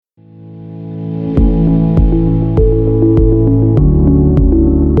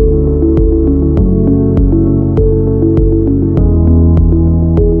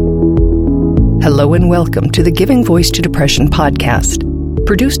welcome to the Giving Voice to Depression podcast,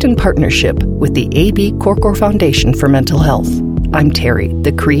 produced in partnership with the A.B. Korkor Foundation for Mental Health. I'm Terry,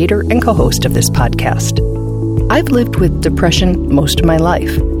 the creator and co-host of this podcast. I've lived with depression most of my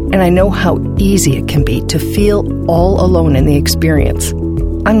life, and I know how easy it can be to feel all alone in the experience.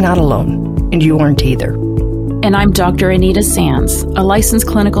 I'm not alone, and you aren't either. And I'm Dr. Anita Sands, a licensed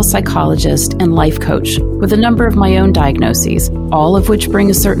clinical psychologist and life coach with a number of my own diagnoses, all of which bring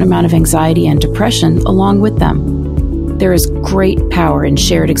a certain amount of anxiety and depression along with them. There is great power in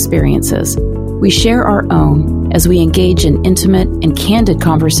shared experiences. We share our own as we engage in intimate and candid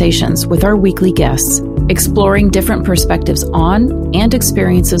conversations with our weekly guests, exploring different perspectives on and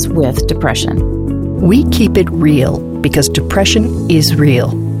experiences with depression. We keep it real because depression is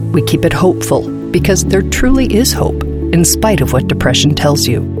real. We keep it hopeful because there truly is hope, in spite of what depression tells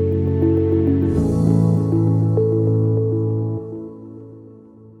you.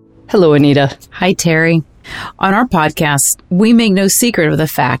 Hello, Anita. Hi, Terry. On our podcast, we make no secret of the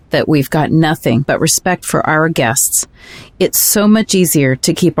fact that we've got nothing but respect for our guests. It's so much easier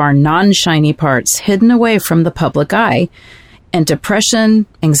to keep our non-shiny parts hidden away from the public eye, and depression,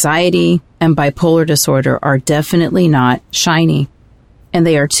 anxiety, and bipolar disorder are definitely not shiny. And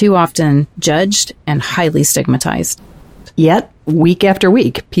they are too often judged and highly stigmatized. Yet, week after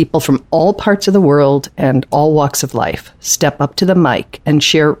week, people from all parts of the world and all walks of life step up to the mic and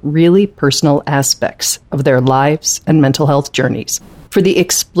share really personal aspects of their lives and mental health journeys for the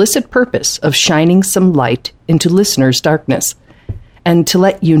explicit purpose of shining some light into listeners' darkness and to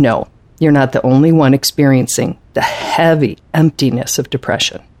let you know you're not the only one experiencing the heavy emptiness of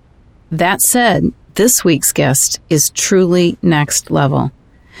depression. That said, this week's guest is truly next level.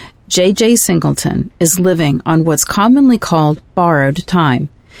 J.J. Singleton is living on what's commonly called borrowed time,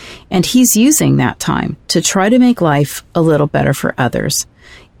 and he's using that time to try to make life a little better for others.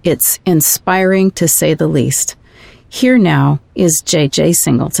 It's inspiring to say the least. Here now is J.J.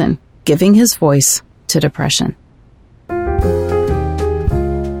 Singleton giving his voice to depression.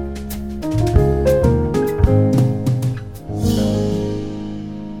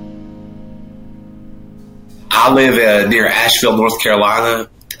 I live near Asheville, North Carolina.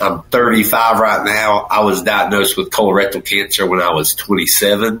 I'm 35 right now. I was diagnosed with colorectal cancer when I was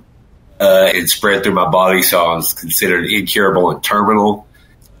 27. It spread through my body, so I was considered incurable and terminal.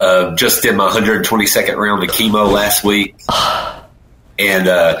 Just did my 122nd round of chemo last week.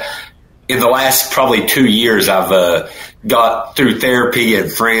 And in the last probably 2 years, I've got through therapy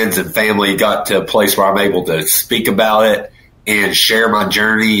and friends and family, got to a place where I'm able to speak about it and share my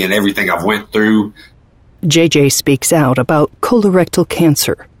journey and everything I've went through. JJ speaks out about colorectal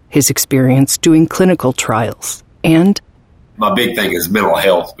cancer, his experience doing clinical trials, and my big thing is mental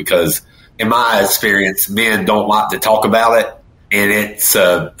health, because in my experience, men don't like to talk about it, and it's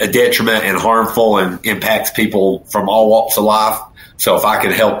a detriment and harmful and impacts people from all walks of life. So if I can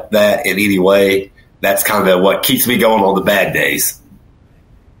help that in any way, that's kind of what keeps me going on the bad days.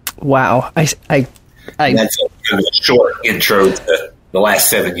 Wow. That's a kind of a short intro to the last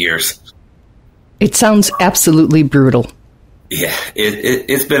 7 years. It sounds absolutely brutal. Yeah,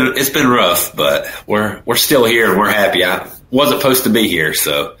 it's been rough, but we're still here and we're happy. I wasn't supposed to be here,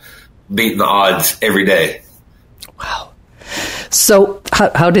 so beating the odds every day. Wow. So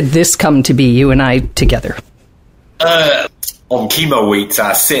how did this come to be, you and I together? On chemo weeks,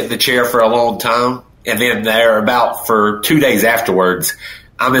 I sit in the chair for a long time, and then for 2 days afterwards,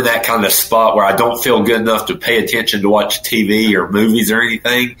 I'm in that kind of spot where I don't feel good enough to pay attention to watch TV or movies or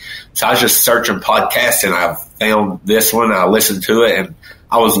anything. So I was just searching podcasts, and I found this one. I listened to it, and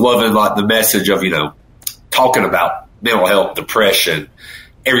I was loving like the message of, talking about mental health, depression,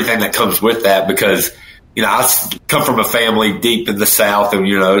 everything that comes with that, because, I come from a family deep in the South, and,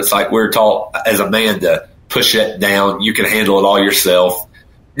 it's like we're taught as a man to push it down. You can handle it all yourself.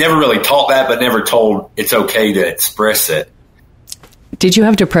 Never really taught that, but never told it's okay to express it. Did you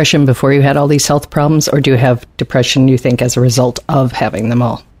have depression before you had all these health problems, or do you have depression, you think, as a result of having them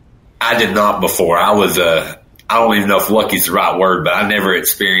all? I did not before. I don't even know if lucky's the right word, but I never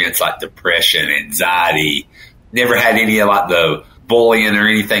experienced like depression, anxiety, never had any of like the bullying or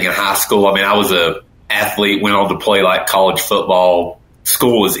anything in high school. I mean, I was a athlete, went on to play like college football.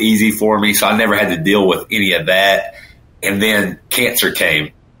 School was easy for me, so I never had to deal with any of that. And then cancer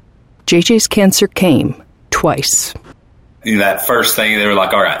came. JJ's cancer came twice. That first thing, they were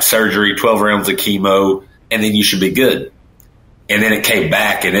like, all right, surgery, 12 rounds of chemo, and then you should be good. And then it came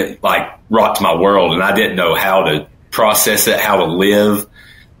back, and it like rocked my world, and I didn't know how to process it, how to live.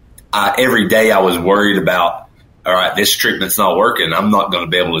 Every day I was worried about, all right, this treatment's not working. I'm not going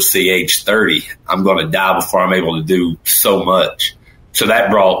to be able to see age 30. I'm going to die before I'm able to do so much. So that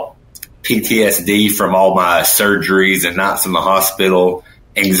brought PTSD from all my surgeries and nights in the hospital,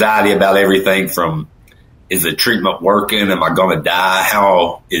 anxiety about everything from, is the treatment working? Am I going to die?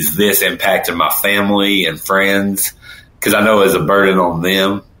 How is this impacting my family and friends? Because I know it's a burden on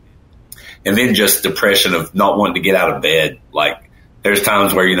them. And then just depression of not wanting to get out of bed. Like, there's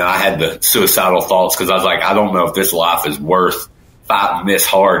times where, I had the suicidal thoughts because I was like, I don't know if this life is worth fighting this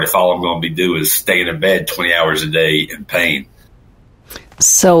hard if all I'm going to be doing is staying in bed 20 hours a day in pain.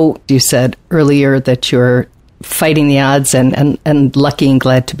 So you said earlier that you're fighting the odds and lucky and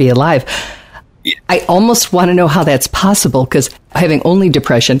glad to be alive. Yeah. I almost want to know how that's possible, because having only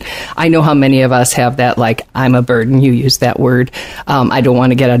depression, I know how many of us have that, like, I'm a burden. You use that word. I don't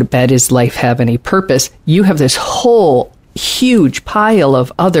want to get out of bed. Does life have any purpose? You have this whole huge pile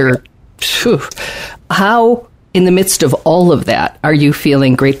of other... How, in the midst of all of that, are you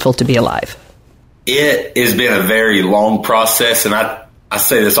feeling grateful to be alive? It has been a very long process, and I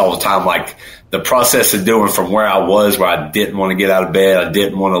say this all the time, like, the process of doing from where I was, where I didn't want to get out of bed, I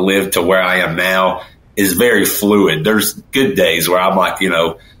didn't want to live, to where I am now is very fluid. There's good days where I'm like,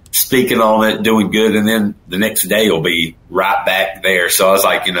 speaking on it, doing good, and then the next day will be right back there. So I was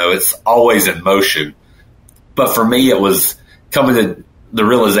like, it's always in motion. But for me, it was coming to the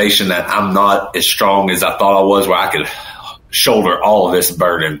realization that I'm not as strong as I thought I was, where I could shoulder all of this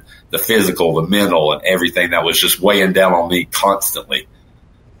burden, the physical, the mental, and everything that was just weighing down on me constantly.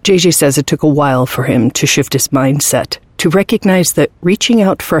 JJ says it took a while for him to shift his mindset, to recognize that reaching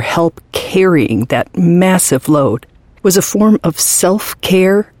out for help carrying that massive load was a form of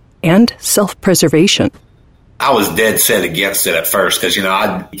self-care and self-preservation. I was dead set against it at first because,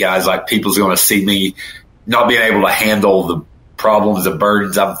 guys, like, people's going to see me not being able to handle the problems, the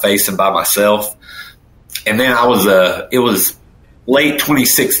burdens I'm facing by myself. And then it was late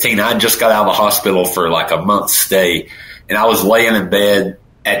 2016. I just got out of the hospital for like a month's stay, and I was laying in bed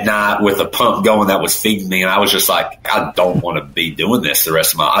at night with a pump going that was feeding me. And I was just like, I don't want to be doing this the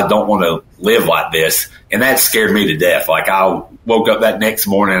rest of I don't want to live like this. And that scared me to death. Like, I woke up that next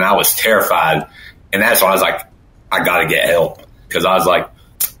morning and I was terrified. And that's why I was like, I got to get help. Because I was like,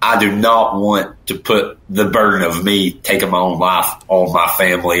 I do not want to put the burden of me taking my own life on my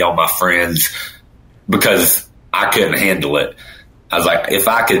family, on my friends, because I couldn't handle it. I was like, if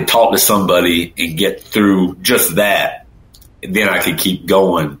I could talk to somebody and get through just that, then I could keep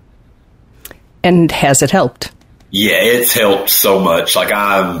going. And has it helped? Yeah, it's helped so much. Like,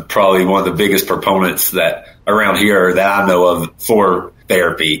 I'm probably one of the biggest proponents that around here that I know of for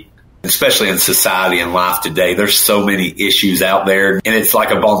therapy, especially in society and life today. There's so many issues out there, and it's like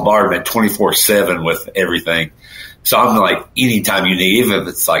a bombardment 24/7 with everything. So I'm like, anytime you need, even if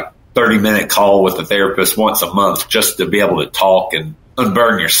it's like 30-minute call with a therapist once a month, just to be able to talk and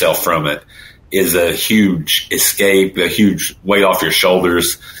unburden yourself from it, is a huge escape, a huge weight off your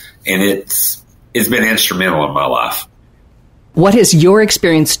shoulders, and it's been instrumental in my life. What has your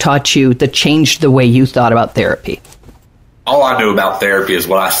experience taught you that changed the way you thought about therapy? All I knew about therapy is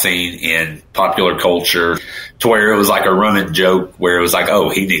what I've seen in popular culture, to where it was like a running joke, where it was like, oh,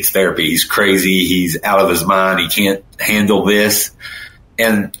 he needs therapy, he's crazy, he's out of his mind, he can't handle this.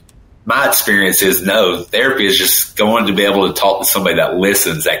 And my experience is, no, therapy is just going to be able to talk to somebody that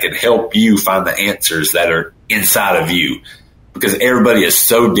listens, that can help you find the answers that are inside of you. Because everybody is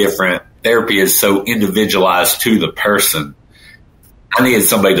so different. Therapy is so individualized to the person. I needed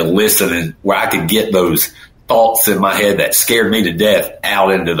somebody to listen, and where I could get those thoughts in my head that scared me to death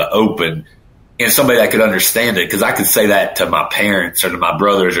out into the open, and somebody that could understand it. Because I could say that to my parents or to my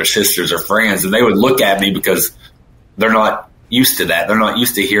brothers or sisters or friends, and they would look at me because they're not used to that. They're not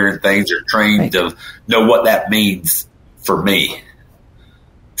used to hearing things or trained to know what that means for me.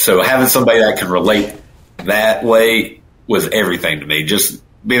 So having somebody that can relate that way was everything to me. Just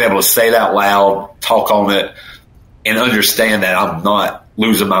being able to say it out loud, talk on it, and understand that I'm not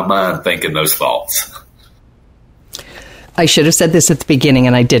losing my mind thinking those thoughts. I should have said this at the beginning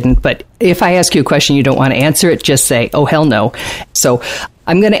and I didn't, but if I ask you a question you don't want to answer it, just say, oh, hell no. So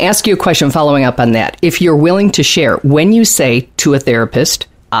I'm going to ask you a question following up on that. If you're willing to share, when you say to a therapist,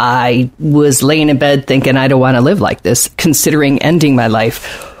 I was laying in bed thinking I don't want to live like this, considering ending my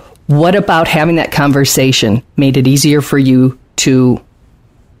life, what about having that conversation made it easier for you to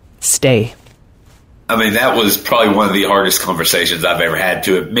stay? I mean, that was probably one of the hardest conversations I've ever had,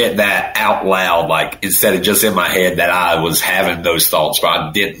 to admit that out loud, like, instead of just in my head that I was having those thoughts, but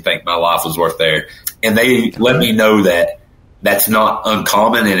I didn't think my life was worth there. And they let me know that that's not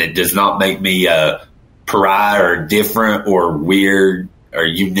uncommon, and it does not make me a pariah or different or weird or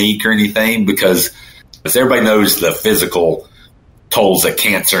unique or anything, because everybody knows the physical tolls that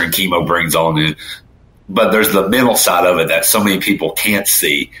cancer and chemo brings on you. But there's the mental side of it that so many people can't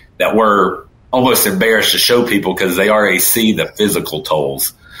see, that we're almost embarrassed to show people because they already see the physical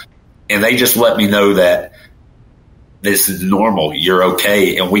tolls. And they just let me know that this is normal, you're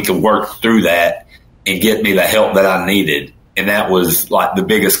okay, and we can work through that and get me the help that I needed. And that was like the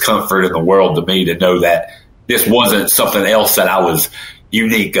biggest comfort in the world to me, to know that this wasn't something else that I was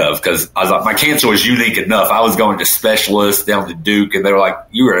unique of, because I was like, my cancer was unique enough. I was going to specialists down to Duke, and they were like,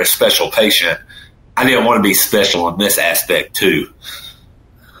 you were a special patient. I didn't want to be special in this aspect too.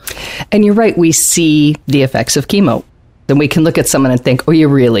 And you're right. We see the effects of chemo. Then we can look at someone and think, oh, you're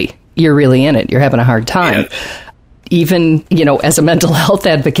really in it. You're having a hard time. Yeah. Even, as a mental health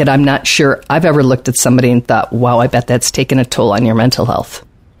advocate, I'm not sure I've ever looked at somebody and thought, wow, I bet that's taken a toll on your mental health.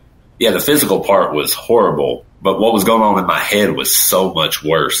 Yeah, the physical part was horrible, but what was going on in my head was so much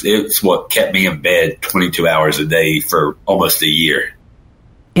worse. It's what kept me in bed 22 hours a day for almost a year.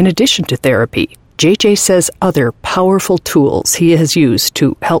 In addition to therapy, JJ says other powerful tools he has used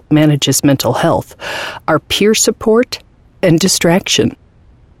to help manage his mental health are peer support and distraction.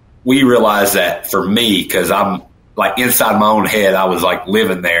 We realized that for me, because I'm like inside my own head, I was like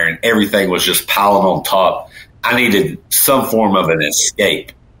living there and everything was just piling on top. I needed some form of an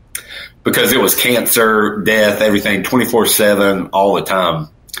escape because it was cancer, death, everything 24/7 all the time.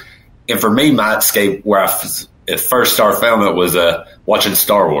 And for me, my escape where I first started found it was watching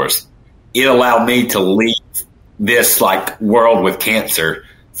Star Wars. It allowed me to leave this like world with cancer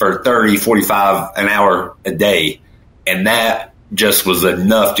for 30, 45 an hour a day. And that just was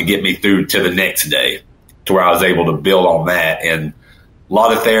enough to get me through to the next day, to where I was able to build on that. And a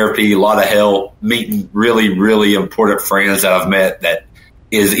lot of therapy, a lot of help, meeting really, really important friends that I've met that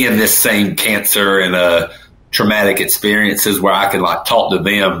is in this same cancer and traumatic experiences, where I can like talk to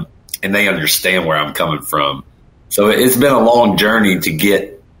them and they understand where I'm coming from. So it's been a long journey to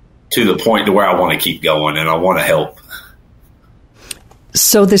get to the point to where I want to keep going and I want to help.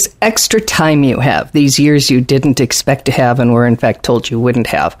 So this extra time you have, these years you didn't expect to have and were in fact told you wouldn't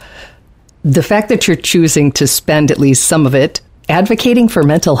have, the fact that you're choosing to spend at least some of it advocating for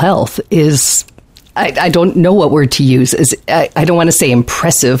mental health is, I don't know what word to use. I don't want to say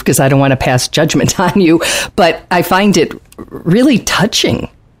impressive because I don't want to pass judgment on you, but I find it really touching.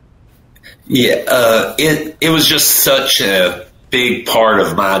 Yeah, it was just such a big part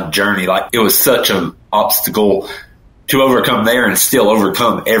of my journey. Like, it was such an obstacle to overcome there and still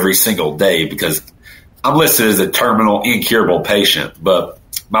overcome every single day, because I'm listed as a terminal, incurable patient, but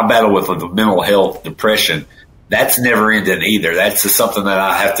my battle with the mental health, depression, that's never ending either. That's just something that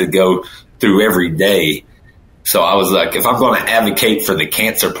I have to go through every day. So I was like, if I'm going to advocate for the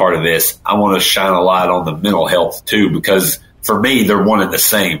cancer part of this, I want to shine a light on the mental health too, because for me, they're one and the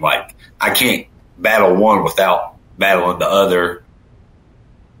same. Like, I can't battle one without battling the other.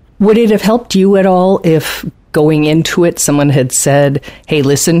 Would it have helped you at all if going into it, someone had said, hey,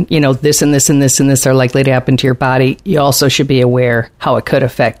 listen, this and this and this and this are likely to happen to your body. You also should be aware how it could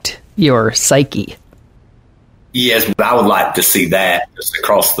affect your psyche. Yes, but I would like to see that just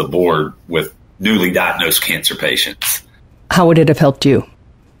across the board with newly diagnosed cancer patients. How would it have helped you?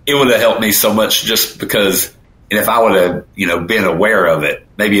 It would have helped me so much, just because, and if I would have, been aware of it,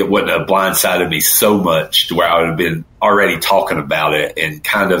 maybe it wouldn't have blindsided me so much to where I would have been already talking about it and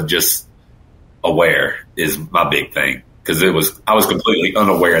kind of just aware is my big thing. Because I was completely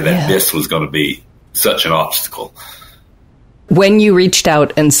unaware that this was going to be such an obstacle. When you reached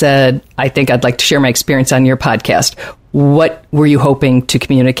out and said, I think I'd like to share my experience on your podcast, what were you hoping to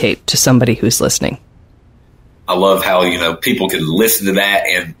communicate to somebody who's listening? I love how, people can listen to that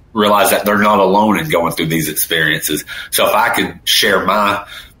and realize that they're not alone in going through these experiences. So if I could share my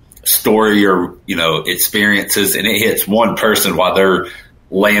story or, experiences, and it hits one person while they're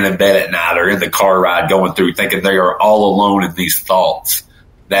laying in bed at night or in the car ride going through thinking they are all alone in these thoughts,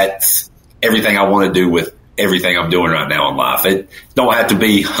 that's everything I want to do with everything I'm doing right now in life. It don't have to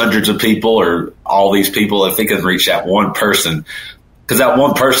be hundreds of people or all these people. If it can reach that one person, because that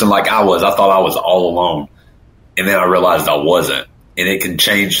one person, like I thought I was all alone. And then I realized I wasn't. And it can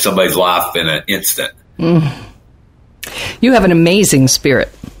change somebody's life in an instant. You have an amazing spirit.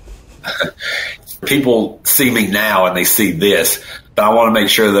 People see me now and they see this, but I want to make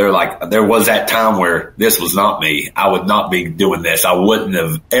sure they're like, there was that time where this was not me. I would not be doing this. I wouldn't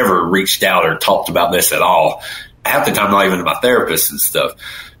have ever reached out or talked about this at all. Half the time, not even to my therapist and stuff.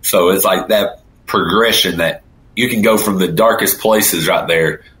 So it's like that progression that you can go from the darkest places right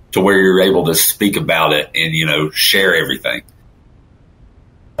there to where you're able to speak about it and, share everything.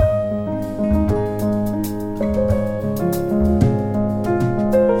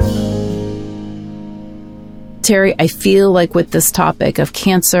 Terry, I feel like with this topic of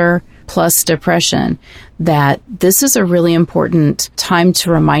cancer, plus depression, that this is a really important time to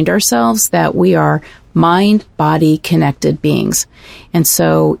remind ourselves that we are mind-body connected beings. And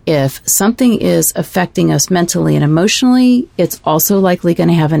so if something is affecting us mentally and emotionally, it's also likely going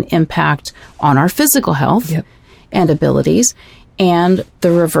to have an impact on our physical health and abilities. And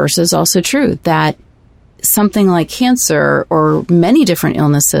the reverse is also true, that something like cancer or many different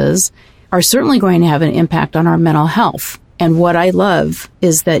illnesses are certainly going to have an impact on our mental health. And what I love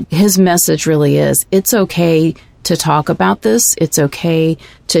is that his message really is, it's okay to talk about this. It's okay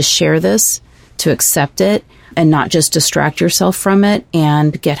to share this, to accept it, and not just distract yourself from it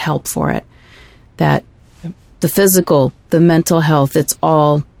and get help for it. That the physical, the mental health, it's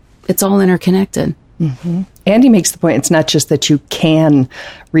all interconnected. Mm-hmm. Andy makes the point, it's not just that you can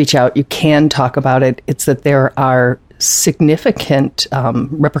reach out, you can talk about it. It's that there are significant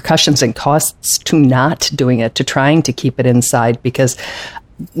repercussions and costs to not doing it, to trying to keep it inside, because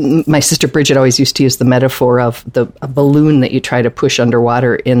my sister Bridget always used to use the metaphor of a balloon that you try to push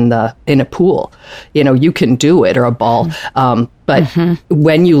underwater in a pool. You know, you can do it, or a ball, but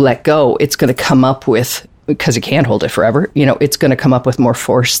when you let go, it's going to come up with, because you can't hold it forever, you know, it's going to come up with more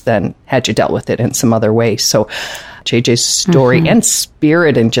force than had you dealt with it in some other way. So JJ's story and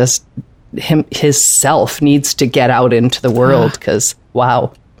spirit and just his self needs to get out into the world, because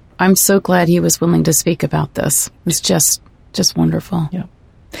wow. I'm so glad he was willing to speak about this. It was just wonderful. Yeah.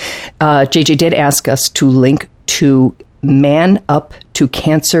 JJ did ask us to link to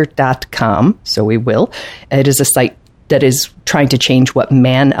manuptocancer.com, so we will. It is a site that is trying to change what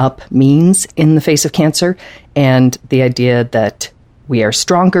man up means in the face of cancer, and the idea that we are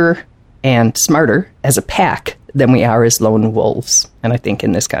stronger and smarter as a pack than we are as lone wolves. And I think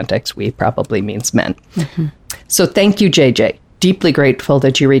in this context, we probably means men. So thank you, JJ. Deeply grateful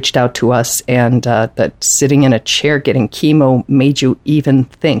that you reached out to us, and that sitting in a chair getting chemo made you even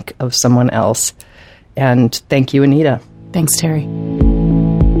think of someone else. And thank you, Anita. Thanks, Terry.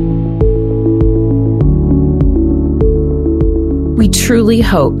 We truly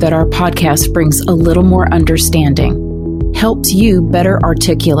hope that our podcast brings a little more understanding, helps you better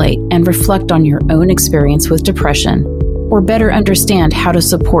articulate and reflect on your own experience with depression, or better understand how to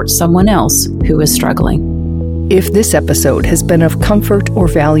support someone else who is struggling. If this episode has been of comfort or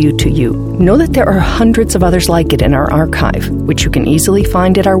value to you, know that there are hundreds of others like it in our archive, which you can easily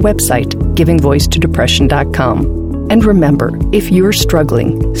find at our website, givingvoicetodepression.com. And remember, if you're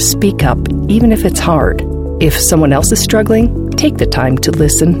struggling, speak up, even if it's hard. If someone else is struggling, take the time to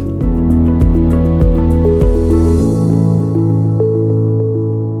listen.